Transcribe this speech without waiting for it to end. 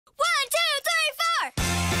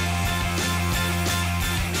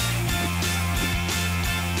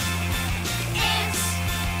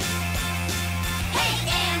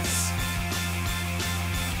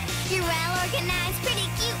nice, pretty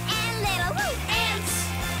cute and little. Woo! Ants!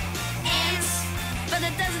 Ants! But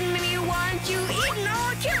that doesn't mean you want you eaten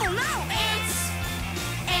or killed, no! Ants!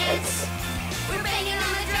 Ants! We're banging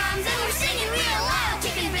on the drums and we're singing real loud to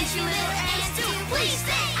convince you little ants to please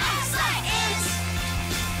stay outside. Ants!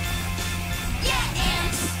 Yeah,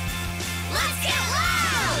 ants! Let's get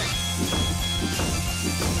loud!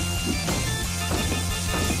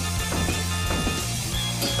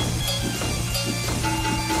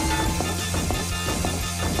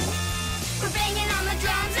 We're banging on the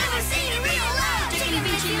drums and we're singing real loud to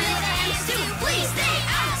convince you little ants to please stay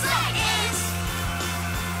outside. Ants!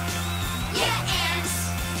 Yeah, ants!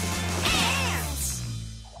 Ants!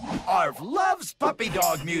 Arf loves puppy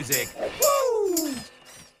dog music. Woo!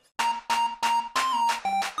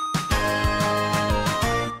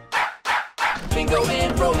 Bingo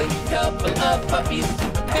and rolling, couple of puppies.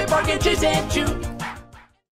 They bark and chase and chew,